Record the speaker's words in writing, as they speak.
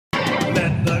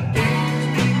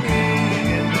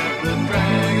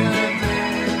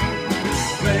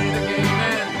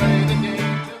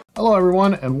Hello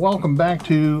everyone, and welcome back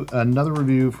to another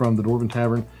review from the Dwarven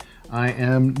Tavern. I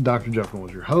am Dr. Jeff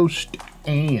was your host,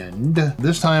 and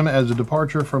this time as a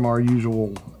departure from our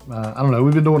usual, I don't know,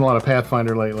 we've been doing a lot of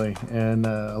Pathfinder lately, and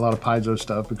a lot of Paizo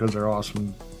stuff because they're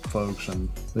awesome folks, and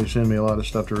they send me a lot of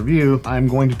stuff to review. I'm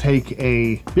going to take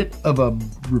a bit of a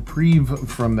reprieve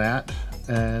from that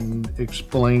and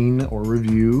explain or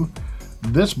review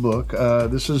this book.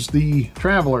 This is the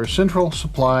Traveler Central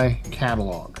Supply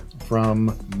Catalog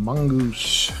from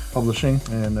Mongoose Publishing,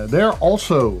 and they're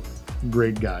also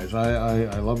great guys.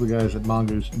 I love the guys at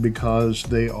Mongoose because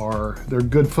they're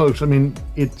good folks. I mean,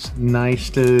 it's nice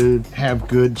to have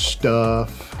good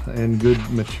stuff and good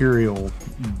material,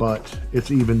 but it's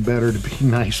even better to be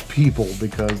nice people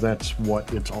because that's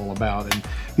what it's all about. And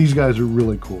these guys are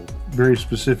really cool. Very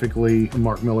specifically,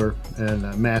 Mark Miller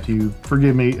and Matthew.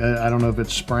 Forgive me, I don't know if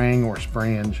it's Sprang or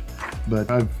Sprange,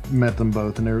 but I've met them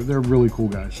both, and they're really cool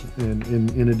guys.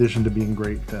 In addition to being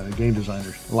great game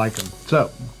designers, like them.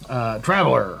 So,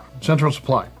 Traveler Central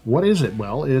Supply. What is it?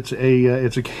 Well, it's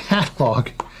a catalog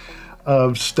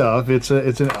of stuff. It's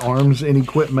an arms and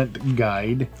equipment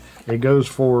guide. It goes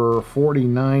for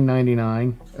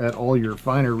 $49.99 at all your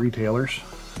finer retailers.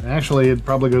 Actually, it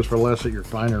probably goes for less at your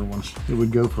finer ones. It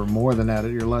would go for more than that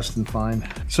at your less than fine.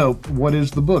 So, what is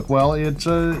the book? Well, it's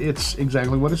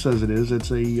exactly what it says it is.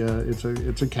 It's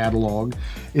a catalog.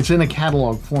 It's in a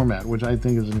catalog format, which I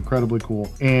think is incredibly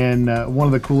cool. And one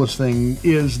of the coolest things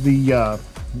is the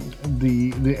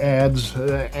ads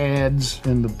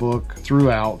in the book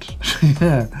throughout.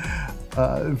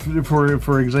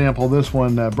 For example, this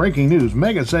one, breaking news,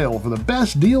 mega sale for the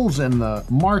best deals in the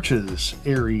Marches,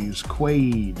 Ares,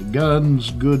 Quaid, Guns,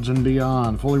 Goods, and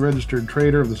Beyond. Fully registered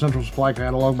trader of the Central Supply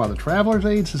Catalog by the Traveler's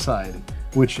Aid Society.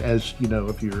 Which, as you know,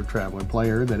 if you're a Traveler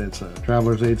player, that it's a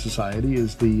Traveler's Aid Society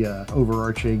is the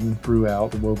overarching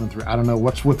throughout, woven through. I don't know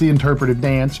what's with the interpretive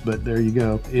dance, but there you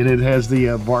go. And it has the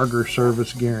Varger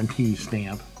Service Guarantee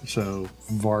stamp. So,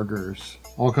 Vargers.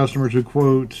 All customers who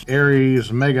quote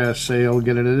Ares Mega Sale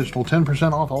get an additional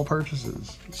 10% off all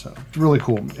purchases. So it's really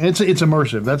cool. It's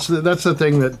immersive. That's the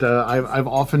thing that I've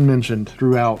often mentioned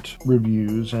throughout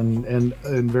reviews and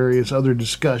various other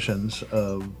discussions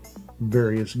of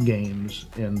various games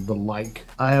and the like.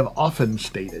 I have often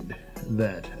stated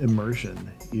that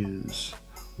immersion is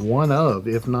one of,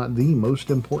 if not the most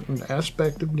important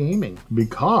aspect of gaming,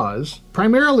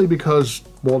 primarily because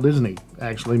Walt Disney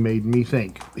actually made me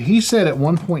think. He said at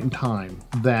one point in time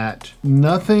that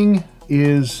nothing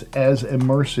is as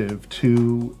immersive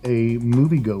to a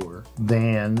moviegoer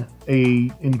than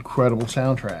an incredible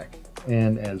soundtrack.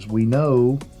 And as we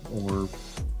know, or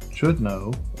should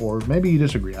know, or maybe you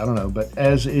disagree, I don't know, but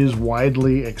as is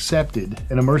widely accepted,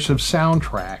 an immersive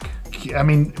soundtrack, I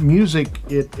mean, music,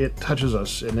 it touches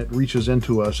us and it reaches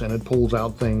into us and it pulls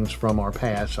out things from our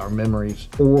past, our memories,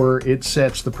 or it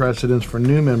sets the precedence for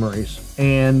new memories.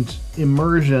 And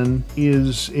immersion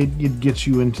it gets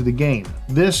you into the game.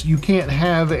 This, you can't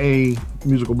have a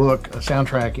musical book, a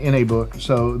soundtrack in a book,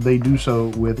 so they do so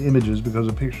with images because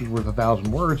a picture's worth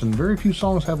 1,000 words, and very few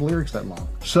songs have lyrics that long.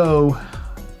 So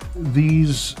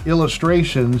these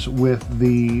illustrations with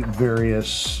the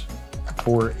various,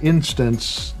 for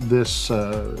instance, this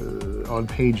on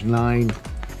page 9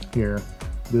 here,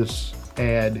 this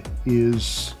ad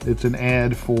it's an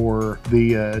ad for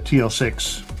the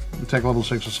TL6, the Tech Level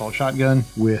 6 assault shotgun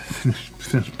with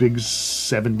this big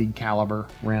 70 caliber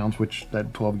rounds, which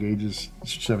that 12 gauge is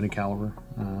 70 caliber,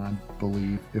 I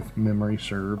believe, if memory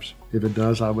serves. If it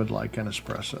does, I would like an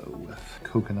espresso with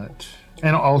coconut.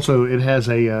 And also, it has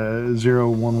a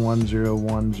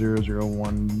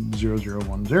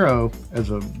 0110100100010 as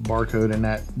a barcode, and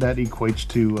that equates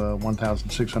to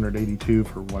 1,682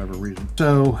 for whatever reason.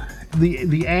 So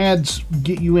the ads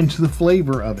get you into the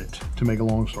flavor of it, to make a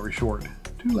long story short.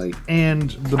 Too late.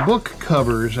 And the book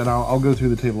covers, and I'll go through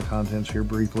the table of contents here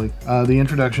briefly, the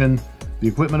introduction, the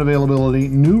equipment availability,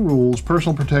 new rules,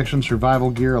 personal protection,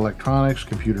 survival gear, electronics,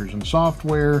 computers and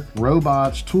software,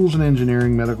 robots, tools and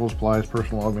engineering, medical supplies,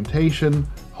 personal augmentation,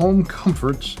 home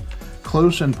comforts,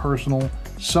 close and personal,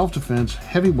 self-defense,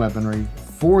 heavy weaponry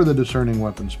for the discerning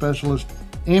weapon specialist,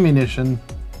 ammunition,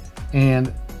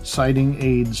 and sighting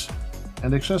aids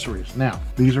and accessories. Now,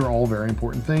 these are all very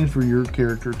important things for your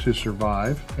character to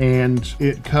survive, and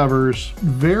it covers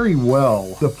very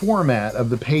well. The format of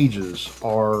the pages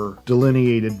are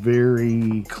delineated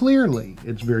very clearly.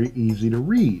 It's very easy to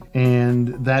read, and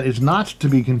that is not to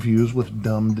be confused with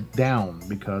dumbed down,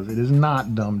 because it is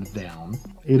not dumbed down.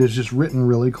 It is just written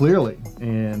really clearly,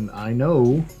 and I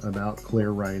know about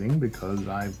clear writing because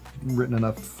I've written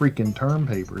enough freaking term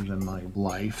papers in my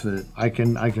life that I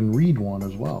can read one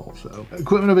as well. So,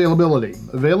 equipment availability.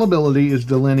 Availability is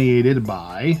delineated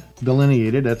by,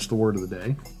 that's the word of the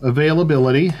day.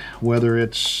 Availability, whether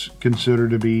it's considered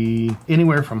to be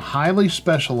anywhere from highly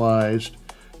specialized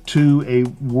to a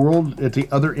world at the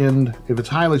other end. If it's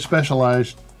highly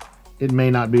specialized, it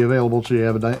may not be available, so you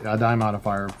have a die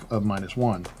modifier of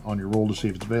 -1 on your roll to see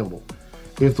if it's available.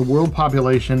 If the world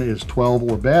population is 12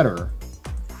 or better,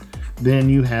 then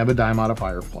you have a die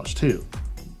modifier of +2.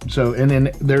 So, and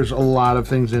then there's a lot of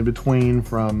things in between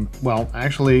from, well,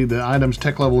 actually the item's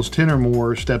tech level is 10 or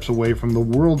more steps away from the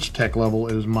world's tech level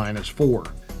is -4.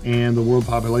 And the world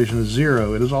population is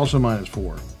 0, it is also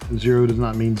 -4. 0 does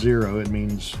not mean 0, it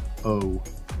means O,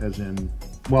 as in,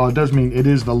 well, it does mean, it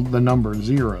is the number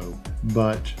 0,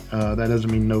 but that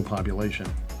doesn't mean no population,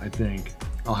 I think.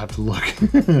 I'll have to look.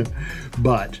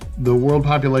 But the world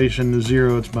population is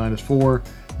 0, it's -4.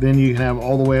 Then you can have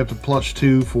all the way up to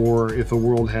 +2 for if the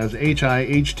world has HI,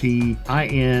 HT,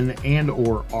 IN, and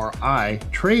or RI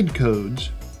trade codes,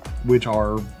 which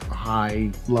are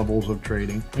high levels of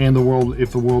trading. And the world,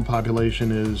 if the world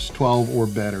population is 12 or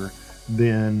better,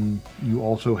 then you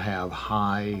also have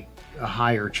a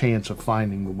higher chance of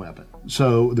finding the weapon.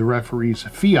 So the referee's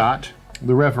fiat,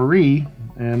 the referee,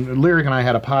 and Lyric and I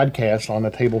had a podcast on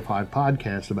the Table 5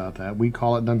 podcast about that. We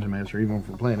call it Dungeon Master even if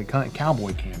we're playing a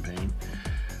cowboy campaign,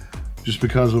 just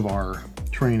because of our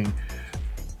training.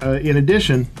 In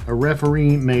addition, a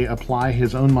referee may apply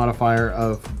his own modifier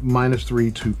of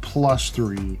 -3 to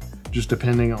 +3, just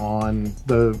depending on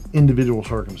the individual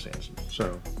circumstances.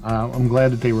 So I'm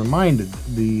glad that they reminded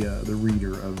the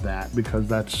reader of that,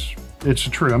 because it's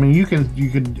true. I mean, you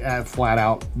could flat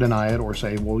out deny it or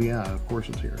say, well, yeah, of course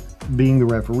it's here. Being the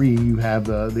referee, you have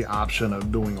the option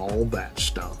of doing all that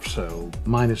stuff. So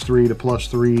 -3 to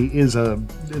 +3 is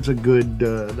that's a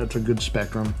good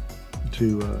spectrum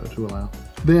to allow.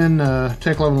 Then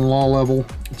tech level and law level,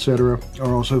 etc.,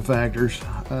 are also factors.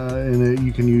 And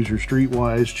you can use your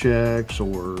streetwise checks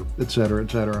or etc.,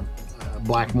 etc.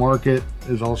 Black market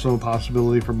is also a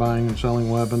possibility for buying and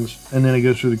selling weapons. And then it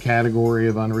goes through the category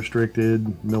of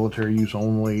unrestricted, military use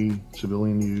only,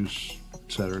 civilian use,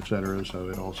 etc., etc.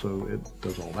 So it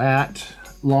does all that.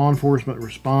 Law enforcement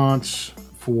response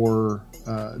for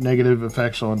negative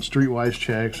effects on streetwise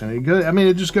checks, and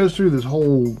it just goes through this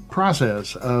whole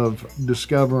process of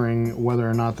discovering whether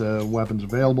or not the weapon's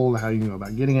available, how you can go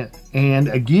about getting it.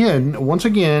 And once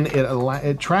again,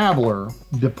 Traveler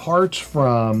departs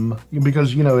from,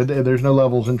 because there's no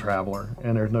levels in Traveler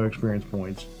and there's no experience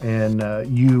points, and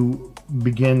you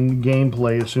begin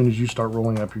gameplay as soon as you start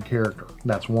rolling up your character.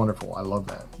 That's wonderful. I love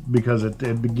that, because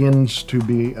it begins to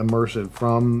be immersive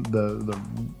from the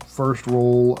first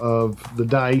roll of the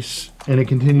dice, and it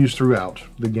continues throughout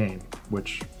the game,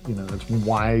 which, that's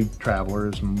why Traveler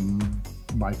is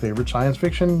my favorite science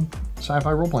fiction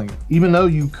sci-fi role-playing game. Even though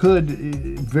you could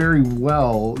very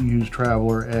well use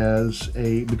Traveler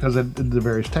because at the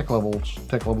various tech levels,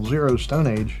 tech level 0, Stone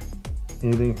Age,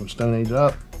 anything from Stone Age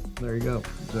up, there you go.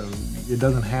 So it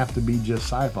doesn't have to be just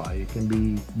sci-fi. It can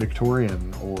be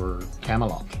Victorian or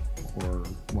Camelot or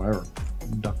whatever.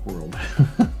 Duck World.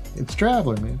 It's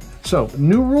Traveler, man. So,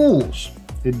 new rules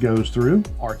it goes through.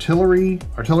 Artillery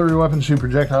weapons shoot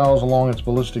projectiles along its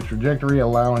ballistic trajectory,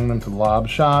 allowing them to lob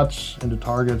shots into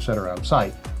targets that are out of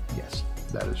sight. Yes,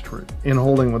 that is true. In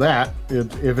holding with that,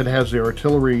 if it has the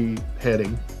artillery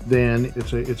heading, then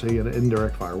it's an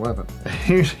indirect fire weapon.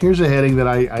 Here's a heading that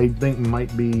I think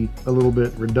might be a little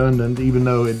bit redundant, even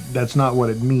though that's not what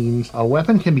it means. A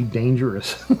weapon can be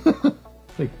dangerous.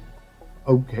 Like,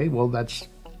 okay, well that's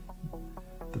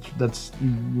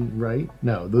right.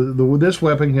 No, this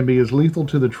weapon can be as lethal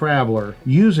to the Traveler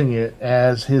using it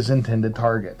as his intended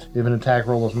target. If an attack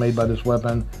roll is made by this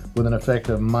weapon with an effect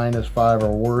of -5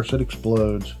 or worse, it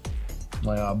explodes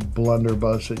like a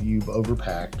blunderbuss that you've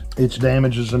overpacked. Its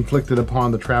damage is inflicted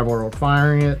upon the Traveler while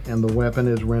firing it, and the weapon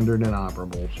is rendered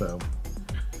inoperable. So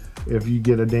if you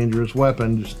get a dangerous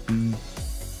weapon, just be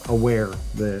aware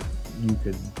that you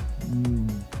could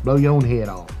blow your own head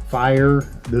off. Fire.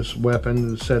 This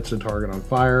weapon sets the target on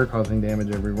fire, causing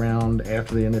damage every round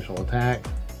after the initial attack.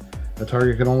 The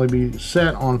target can only be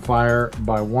set on fire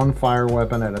by one fire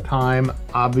weapon at a time.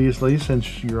 Obviously,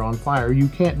 since you're on fire, you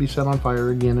can't be set on fire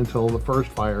again until the first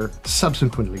fire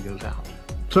subsequently goes out.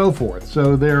 So forth.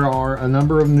 So there are a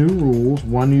number of new rules.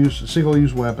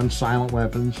 Single-use weapons, silent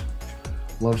weapons.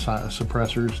 Love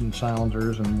suppressors and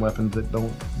silencers and weapons that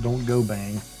don't go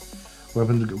bang.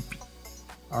 Weapons that go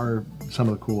are some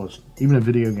of the coolest. Even in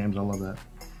video games, I love that.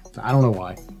 I don't know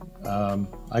why.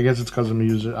 I guess it's because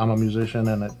I'm a musician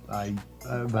and I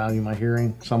value my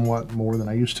hearing somewhat more than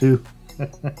I used to.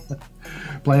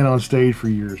 Playing on stage for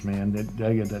years, man,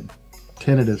 I get that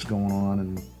tinnitus going on,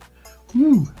 and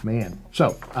whew, man.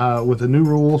 So, with the new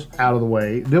rules out of the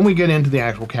way, then we get into the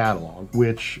actual catalog,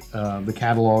 which the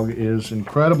catalog is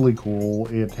incredibly cool.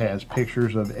 It has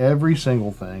pictures of every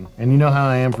single thing, and you know how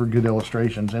I am for good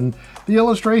illustrations. And the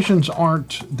illustrations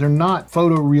they're not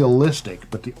photorealistic,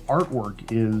 but the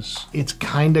artwork it's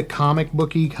kind of comic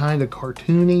booky, kind of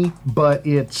cartoony, but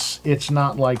it's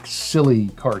not like silly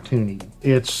cartoony.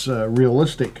 It's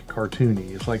realistic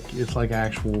cartoony. It's like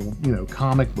actual, you know,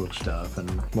 comic book stuff and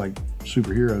like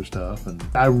superhero stuff, and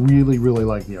I really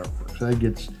like the artwork, so that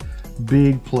gets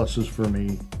big pluses for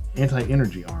me.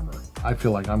 Anti-energy armor, I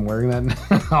feel like I'm wearing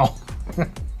that now.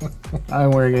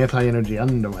 I'm wearing anti-energy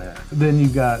underwear. Then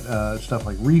you've got stuff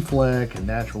like reflect and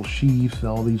natural sheath,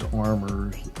 all these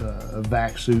armors, a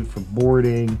vac suit for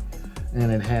boarding,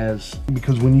 and it has,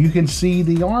 because when you can see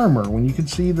the armor, when you can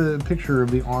see the picture of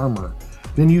the armor,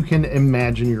 then you can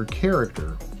imagine your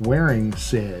character wearing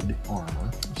said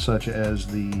armor, such as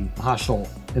the hostile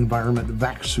environment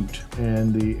vac suit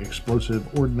and the explosive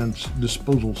ordnance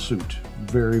disposal suit.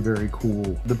 Very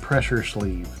cool. The pressure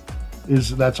sleeve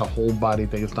that's a whole body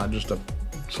thing. It's not just a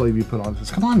sleeve you put on. It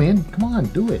says, come on, man, come on,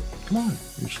 do it, come on.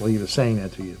 Your sleeve is saying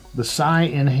that to you. The psi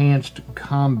enhanced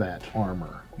combat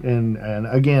armor. And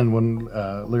again, when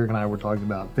Lyric and I were talking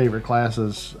about favorite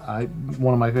classes,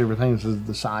 one of my favorite things is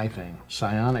the psi thing.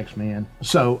 Psionics, man.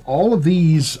 So all of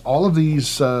these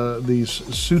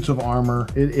suits of armor,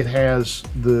 it has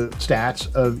the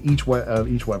stats of each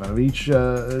weapon, of each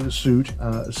suit,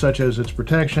 such as its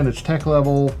protection, its tech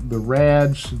level, the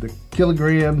rads, the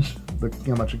kilograms,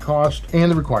 how much it costs,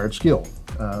 and the required skill.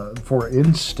 For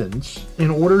instance, in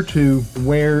order to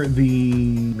wear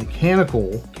the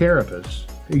mechanical carapace,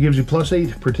 it gives you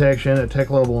 +8 protection at tech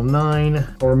level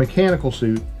 9, or a mechanical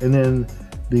suit, and then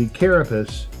the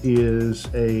carapace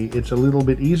it's a little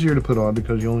bit easier to put on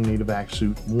because you only need a vac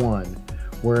suit 1,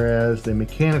 whereas the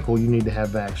mechanical you need to have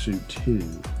vac suit 2.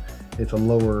 It's a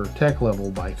lower tech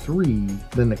level by 3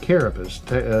 than the carapace.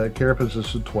 Carapace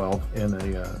is 12, and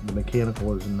the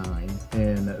mechanical is 9,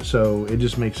 and so it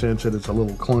just makes sense that it's a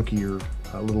little clunkier,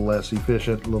 a little less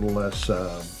efficient, a little less.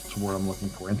 That's what I'm looking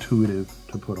for, intuitive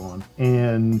to put on.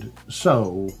 And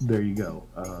so there you go.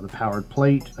 The powered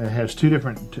plate, it has 2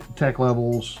 different tech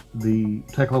levels. The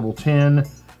tech level 10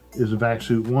 is a vac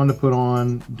suit 1 to put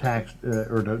on,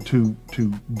 or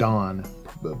to don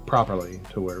properly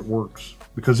to where it works.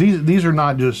 Because these are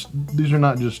not just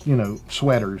you know,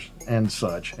 sweaters and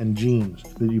such and jeans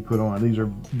that you put on. These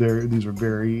are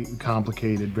very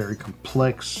complicated, very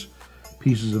complex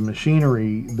pieces of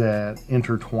machinery that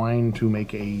intertwine to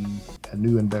make a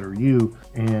new and better you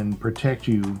and protect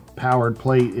you. Powered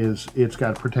plate it's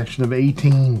got protection of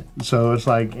 18, so it's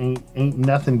like ain't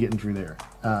nothing getting through there.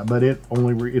 But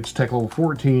it's tech level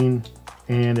 14,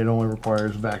 and it only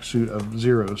requires a vac suit of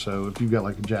 0. So if you've got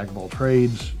like a jack of all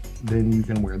trades, then you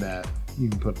can wear that. You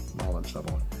can put all that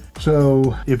stuff on.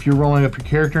 So if you're rolling up your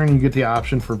character and you get the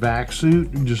option for vac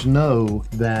suit, just know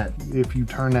that if you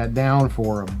turn that down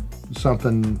for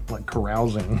something like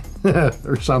carousing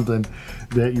or something,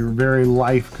 that your very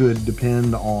life could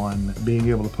depend on being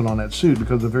able to put on that suit,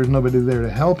 because if there's nobody there to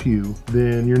help you,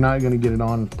 then you're not going to get it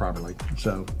on properly.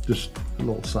 So just a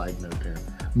little side note there.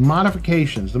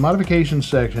 Modifications. The modifications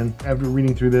section, after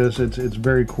reading through this, it's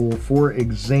very cool. For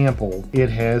example, it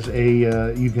has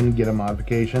you can get a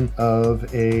modification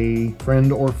of a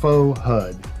friend or foe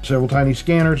HUD. Several tiny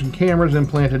scanners and cameras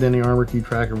implanted in the armor keep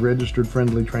track of registered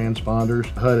friendly transponders.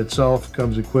 HUD itself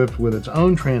comes equipped with its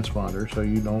own transponder, so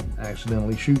you don't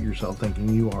accidentally shoot yourself thinking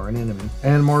you are an enemy,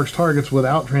 and marks targets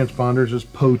without transponders as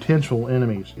potential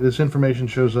enemies. This information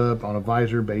shows up on a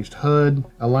visor-based HUD,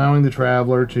 allowing the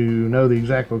traveler to know the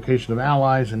exact location of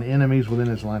allies and enemies within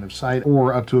its line of sight,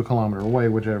 or up to a kilometer away,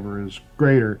 whichever is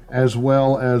greater, as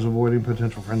well as avoiding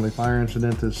potential friendly fire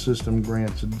incident. This system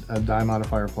grants a die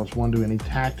modifier +1 to any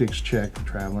tactics check the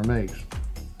traveler makes.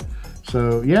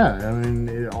 So yeah, I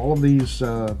mean, all of these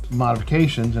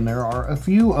modifications, and there are a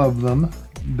few of them.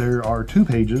 There are 2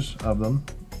 pages of them,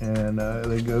 and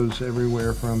it goes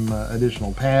everywhere from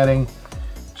additional padding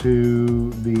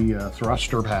to the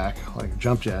thruster pack, like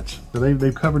jump jets. So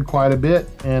they've covered quite a bit,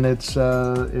 and it's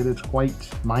quite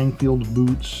minefield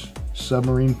boots,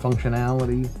 submarine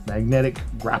functionality, magnetic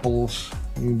grapples.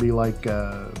 You can be like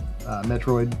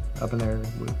Metroid up in there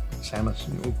with Samus.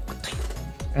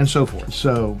 and so forth.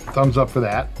 So thumbs up for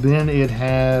that. Then it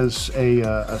has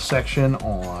a section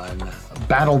on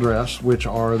battle dress, which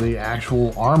are the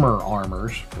actual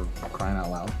armors, for crying out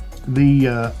loud.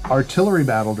 The artillery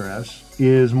battle dress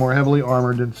is more heavily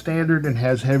armored than standard and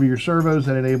has heavier servos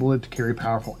that enable it to carry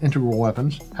powerful integral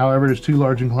weapons. However, it is too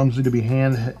large and clumsy to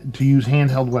use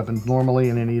handheld weapons normally,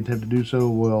 and any attempt to do so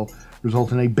will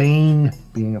result in a bane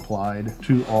being applied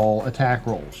to all attack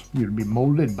rolls. You'd be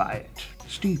molded by it,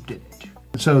 steeped in it.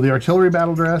 So the artillery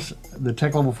battle dress, the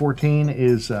tech level 14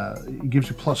 is it gives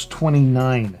you plus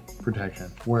 29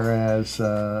 protection, whereas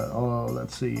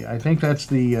let's see, I think that's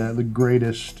the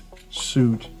greatest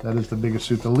suit. That is the biggest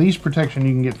suit. The least protection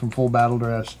you can get from full battle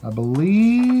dress, I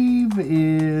believe,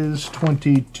 is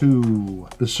 22.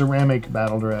 The ceramic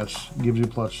battle dress gives you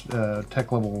plus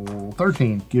tech level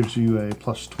 13 gives you a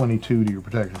plus 22 to your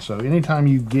protection. So anytime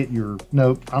you get your,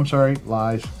 nope, I'm sorry,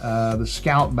 lies. The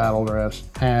scout battle dress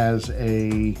has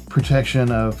a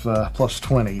protection of plus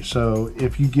 20. So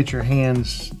if you get your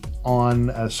hands on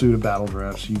a suit of battle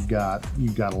dress, you've got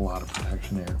a lot of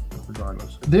protection there,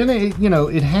 regardless. Then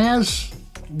it has,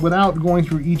 without going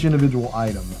through each individual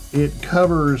item, it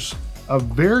covers a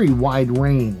very wide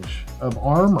range of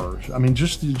armors. I mean,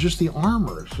 just the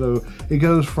armors. So it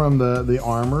goes from the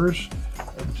armors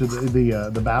to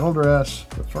the battle dress.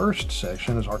 The first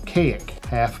section is archaic,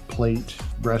 half plate,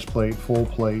 breastplate, full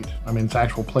plate. I mean, it's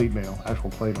actual plate mail, actual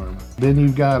plate armor. Then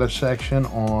you've got a section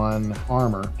on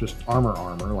armor, just armor,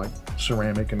 like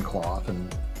ceramic and cloth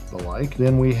and the like.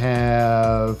 Then we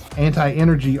have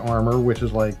anti-energy armor, which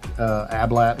is like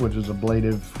ablat, which is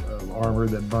ablative armor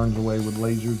that burns away with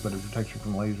lasers, but it protects you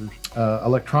from lasers.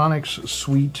 Electronics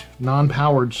suite,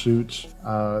 non-powered suits.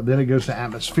 Then it goes to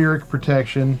atmospheric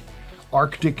protection,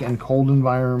 Arctic and cold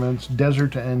environments,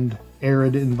 desert and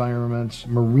arid environments,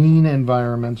 marine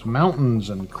environments, mountains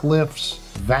and cliffs,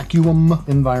 vacuum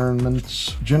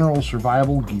environments, general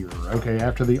survival gear. Okay,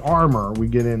 after the armor, we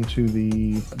get into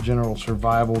the general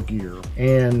survival gear,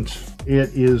 and it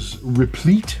is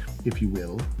replete, if you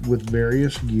will, with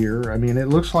various gear. I mean, it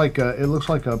looks like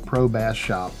a pro bass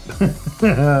shop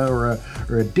or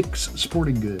a Dick's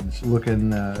Sporting Goods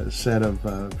looking set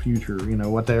of future. You know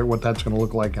what that's going to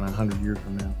look like in 100 years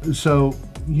from now. So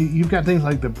you've got things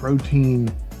like the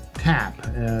protein tap,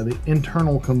 the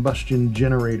internal combustion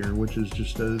generator, which is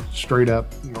just a straight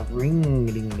up ring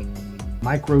ding ding.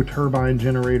 Micro turbine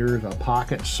generators, a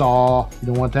pocket saw. You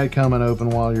don't want that coming open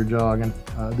while you're jogging.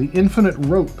 The infinite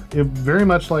rope, very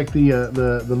much like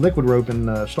the liquid rope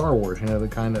in Star Wars. You know, the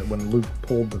kind that when Luke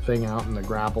pulled the thing out and the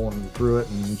grapple and threw it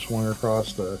and swung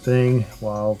across the thing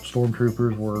while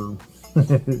stormtroopers were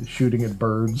shooting at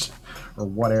birds or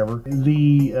whatever.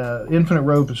 The infinite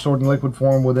rope is stored in liquid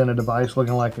form within a device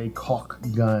looking like a caulk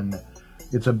gun.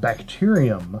 It's a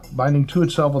bacterium binding to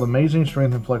itself with amazing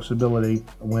strength and flexibility.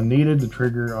 When needed, the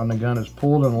trigger on the gun is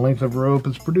pulled and a length of rope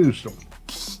is produced.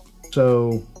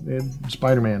 So,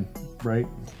 Spider-Man, right?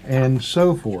 And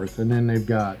so forth. And then they've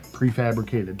got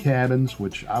prefabricated cabins,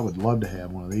 which I would love to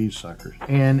have one of these suckers.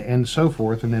 And so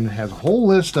forth. And then it has a whole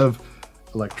list of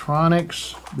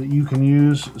electronics that you can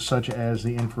use, such as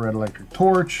the infrared electric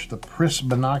torch, the PRIS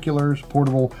binoculars,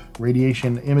 portable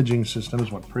radiation imaging system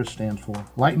is what PRIS stands for,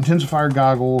 light intensifier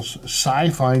goggles,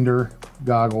 Sci-Finder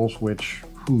goggles, which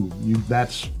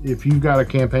that's if you've got a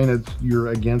campaign that you're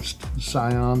against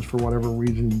scions for whatever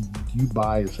reason, you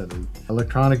buy a set of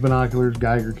electronic binoculars,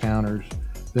 Geiger counters.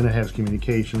 Then it has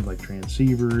communications like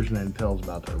transceivers, and then it tells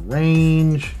about their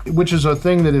range, which is a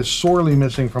thing that is sorely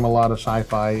missing from a lot of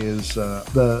sci-fi, is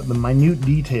the minute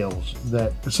details.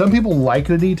 That some people like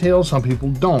the details, some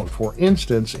people don't. For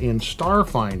instance, in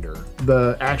Starfinder,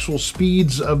 the actual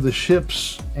speeds of the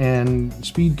ships and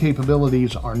speed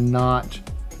capabilities are not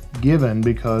given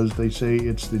because they say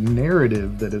it's the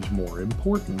narrative that is more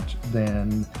important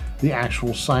than the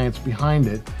actual science behind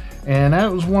it. And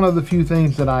that was one of the few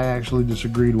things that I actually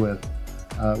disagreed with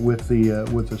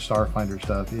the Starfinder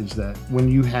stuff, is that when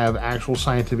you have actual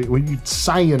science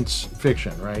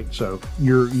fiction, right? So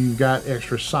you've got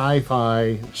extra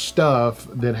sci-fi stuff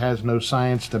that has no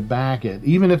science to back it.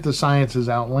 Even if the science is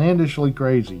outlandishly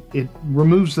crazy, it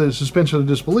removes the suspension of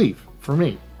disbelief for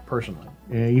me personally.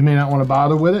 You may not want to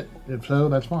bother with it. If so,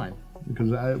 that's fine, because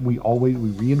we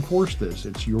reinforce this.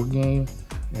 It's your game,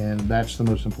 and that's the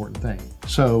most important thing.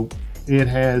 So it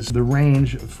has the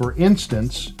range. For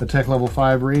instance, the Tech Level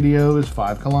 5 radio is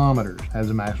 5 kilometers, has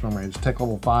a maximum range. Tech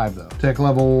Level 5 though. Tech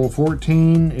Level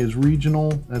 14 is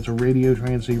regional. That's a radio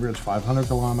transceiver. It's 500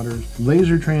 kilometers.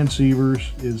 Laser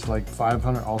transceivers is like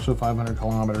 500, also 500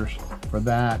 kilometers for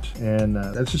that, and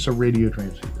that's just a radio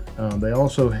transceiver. They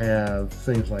also have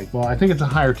things like, well, I think it's a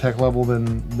higher tech level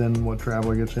than what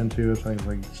Traveler gets into. It's things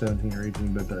like 17 or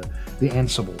 18, but the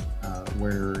Ansible,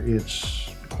 where it's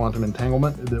quantum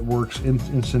entanglement that works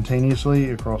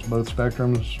instantaneously across both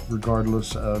spectrums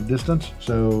regardless of distance.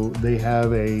 So they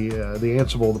have the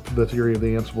Ansible, the theory of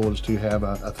the Ansible is to have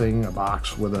a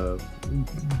box with a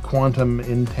quantum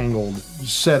entangled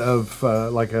set of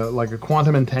like a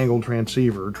quantum entangled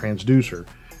transducer,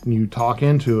 and you talk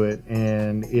into it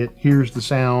and it hears the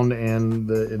sound and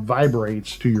it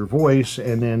vibrates to your voice,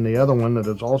 and then the other one that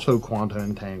is also quantum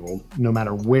entangled, no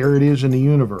matter where it is in the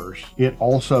universe, it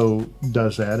also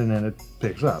does that, and then it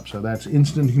picks up. So that's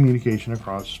instant communication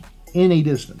across any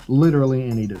distance, literally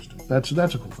any distance. That's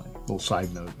a cool thing. Little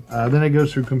side note. Then it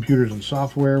goes through computers and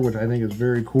software, which I think is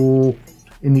very cool.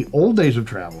 In the old days of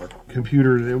Traveler,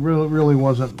 computers, it really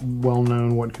wasn't well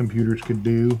known what computers could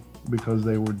do, because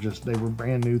they were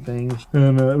brand new things.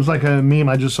 And it was like a meme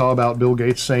I just saw about Bill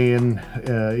Gates saying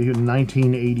in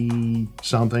 1980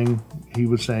 something, he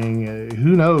was saying,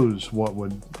 who knows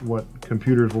what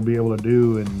computers will be able to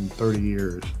do in 30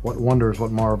 years, what wonders,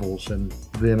 what marvels. And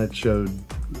then it showed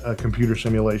a computer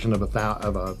simulation of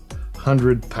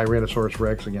 100 Tyrannosaurus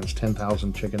Rex against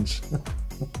 10,000 chickens.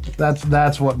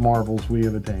 That's what marvels we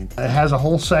have attained. It has a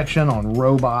whole section on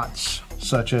robots,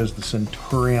 such as the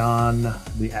Centurion,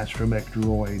 the astromech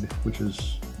droid, which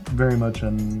is very much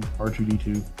an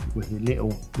R2-D2 with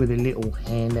a little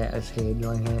hand at his head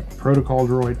like that. Protocol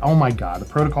droid. Oh my God, the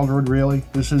protocol droid, really?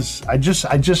 This is I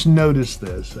just noticed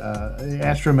this.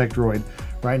 Astromech droid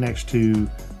right next to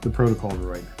the protocol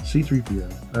droid.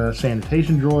 C-3PO.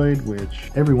 Sanitation droid,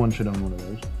 which everyone should own one of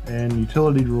those. And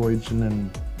utility droids, and then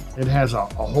it has a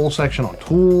whole section on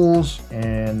tools,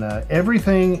 and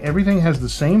everything has the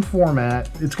same format.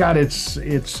 It's got its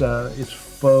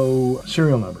faux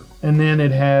serial number, and then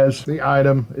it has the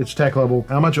item, its tech level,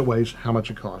 how much it weighs, how much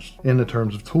it costs in the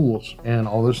terms of tools, and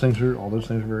all those things are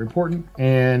very important.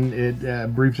 And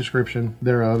it brief description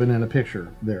thereof, and then a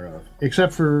picture thereof.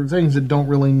 Except for things that don't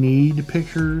really need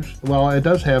pictures. Well, it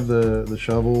does have the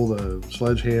shovel, the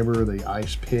sledgehammer, the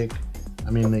ice pick. I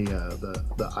mean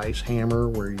the ice hammer,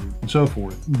 where you, and so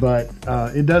forth. But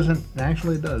it doesn't,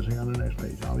 actually it does. Hang on the next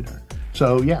page, I'll be darned.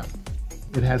 So yeah,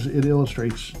 it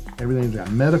illustrates everything. It's got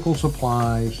medical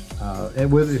supplies,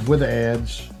 and with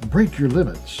ads, break your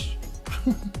limits,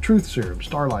 truth serum,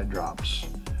 starlight drops,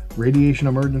 radiation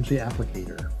emergency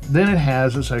applicator. Then it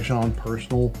has a section on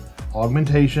personal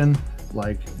augmentation,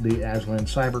 like the Aslan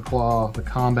Cyberclaw, the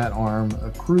combat arm, a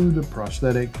crude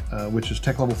prosthetic, which is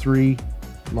tech level 3,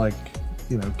 like,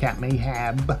 you know, Cap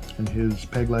Mayhab and his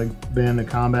peg leg. Then the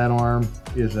combat arm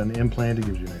is an implant, it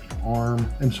gives you an extra arm,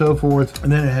 and so forth. And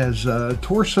then it has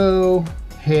torso,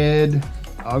 head,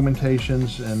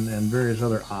 augmentations, and various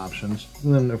other options.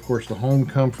 And then of course the home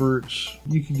comforts,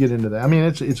 you could get into that. I mean,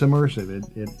 it's immersive.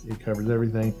 It covers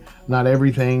everything. Not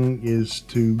everything is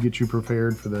to get you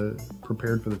prepared for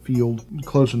the field.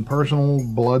 Close and personal,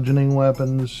 bludgeoning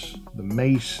weapons, the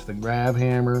mace, the grav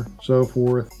hammer, so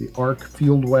forth. The arc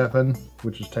field weapon,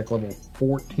 which is tech level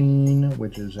 14,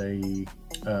 which is a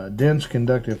dense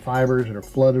conductive fibers that are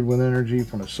flooded with energy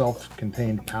from a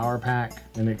self-contained power pack,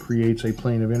 and it creates a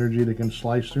plane of energy that can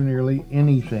slice through nearly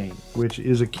anything, which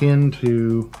is akin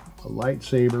to a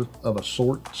lightsaber of a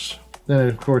sorts. Then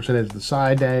of course it has the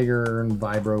side dagger and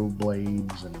vibro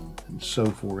blades and so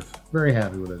forth. Very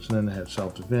happy with this. And then it has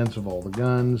self-defense of all the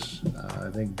guns. I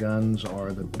think guns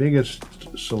are the biggest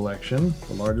selection,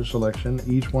 the largest selection.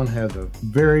 Each one has a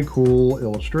very cool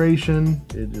illustration.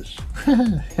 It just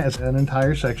has an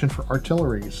entire section for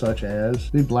artillery, such as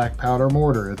the black powder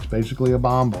mortar. It's basically a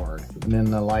bombard. And then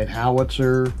the light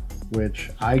howitzer,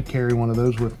 which I carry one of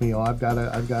those with me. I've got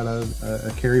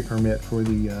a carry permit for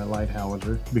the light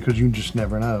howitzer, because you just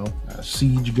never know.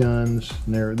 Siege guns,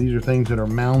 these are things that are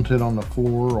mounted on the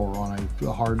floor or on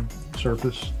a hard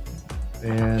surface,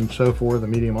 and so forth. The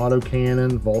medium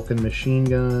autocannon, Vulcan machine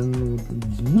gun,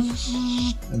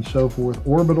 and so forth.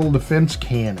 Orbital defense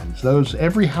cannons. Those,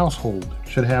 every household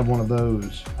should have one of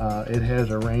those. It has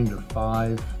a range of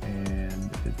 5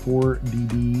 and 4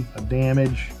 dB of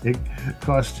damage. It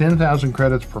costs 10,000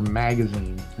 credits per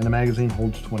magazine, and the magazine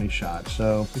holds 20 shots.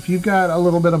 So if you've got a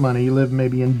little bit of money, you live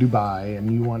maybe in Dubai,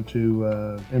 and you want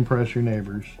to impress your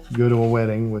neighbors, go to a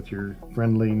wedding with your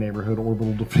friendly neighborhood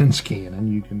orbital defense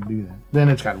cannon, you can do that. Then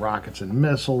it's got rockets and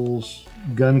missiles,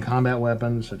 gun combat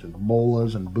weapons such as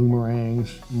bolas and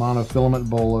boomerangs, monofilament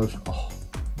bolas. Oh,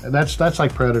 that's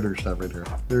like Predator stuff right here.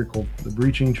 Very cool. The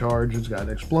breaching charge, it's got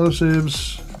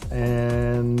explosives,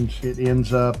 and it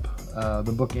ends up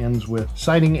The book ends with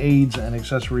citing aids and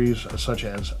accessories such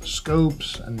as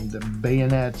scopes and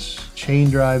bayonets, chain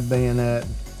drive bayonet,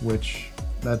 which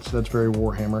that's very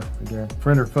Warhammer right there.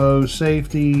 Friend or foe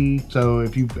safety. So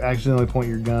if you accidentally point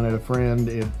your gun at a friend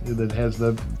that has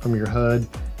from your HUD,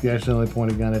 if you accidentally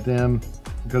point a gun at them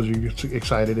because you're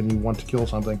excited and you want to kill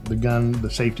something, the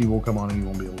safety will come on and you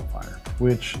won't be able to fire.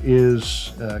 Which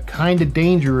is kind of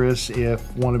dangerous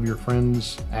if one of your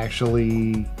friends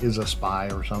actually is a spy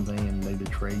or something and they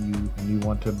betray you and you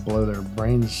want to blow their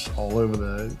brains all over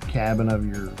the cabin of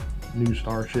your new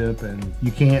starship and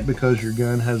you can't because your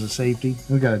gun has a safety.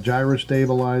 We've got a gyro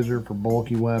stabilizer for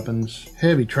bulky weapons,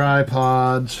 heavy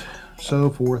tripods, so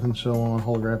forth and so on,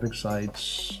 holographic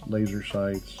sights, laser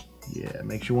sights. Yeah, it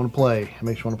makes you want to play. It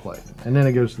makes you want to play. And then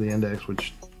it goes to the index,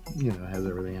 which, you know, has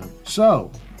everything in it. So,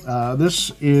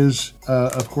 this is,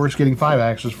 of course, getting 5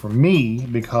 axes for me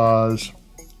because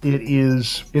it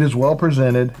is well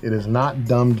presented. It is not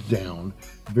dumbed down.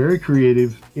 Very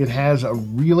creative. It has a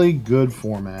really good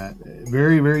format.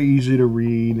 Very, very easy to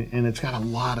read, and it's got a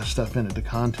lot of stuff in it. The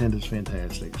content is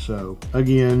fantastic. So,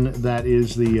 again, that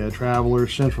is the Traveler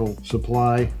Central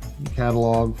Supply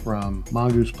catalog from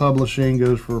Mongoose Publishing.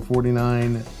 Goes for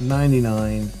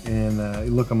 $49.99,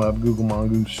 and look them up. Google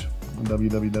Mongoose.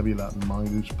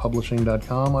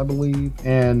 www.mongoosepublishing.com, I believe,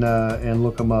 and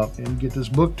look them up and get this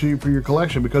book to you for your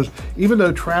collection, because even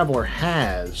though Traveler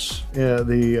has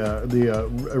the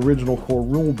original core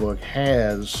rule book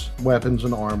has weapons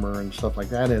and armor and stuff like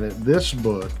that in it, this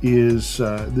book is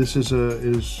it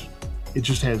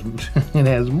just has it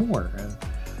has more.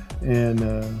 And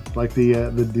like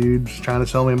the dude's trying to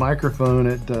sell me a microphone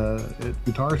at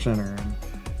Guitar Center, and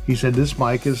he said, this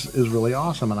mic is really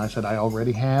awesome. And I said, I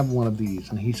already have one of these.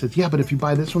 And he said, yeah, but if you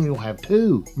buy this one, you'll have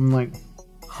 2. I'm like,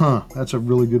 huh, that's a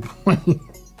really good point.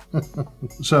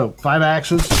 So 5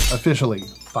 axes, officially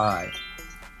 5,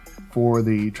 for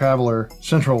the Traveler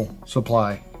Central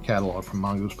Supply catalog from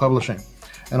Mongoose Publishing.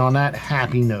 And on that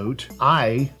happy note,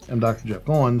 I am Dr. Jeff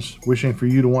Goins, wishing for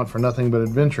you to want for nothing but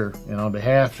adventure. And on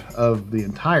behalf of the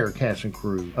entire cast and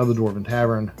crew of the Dwarven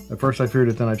Tavern, at first I feared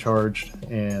it, then I charged.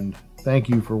 And thank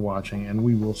you for watching, and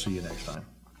we will see you next time.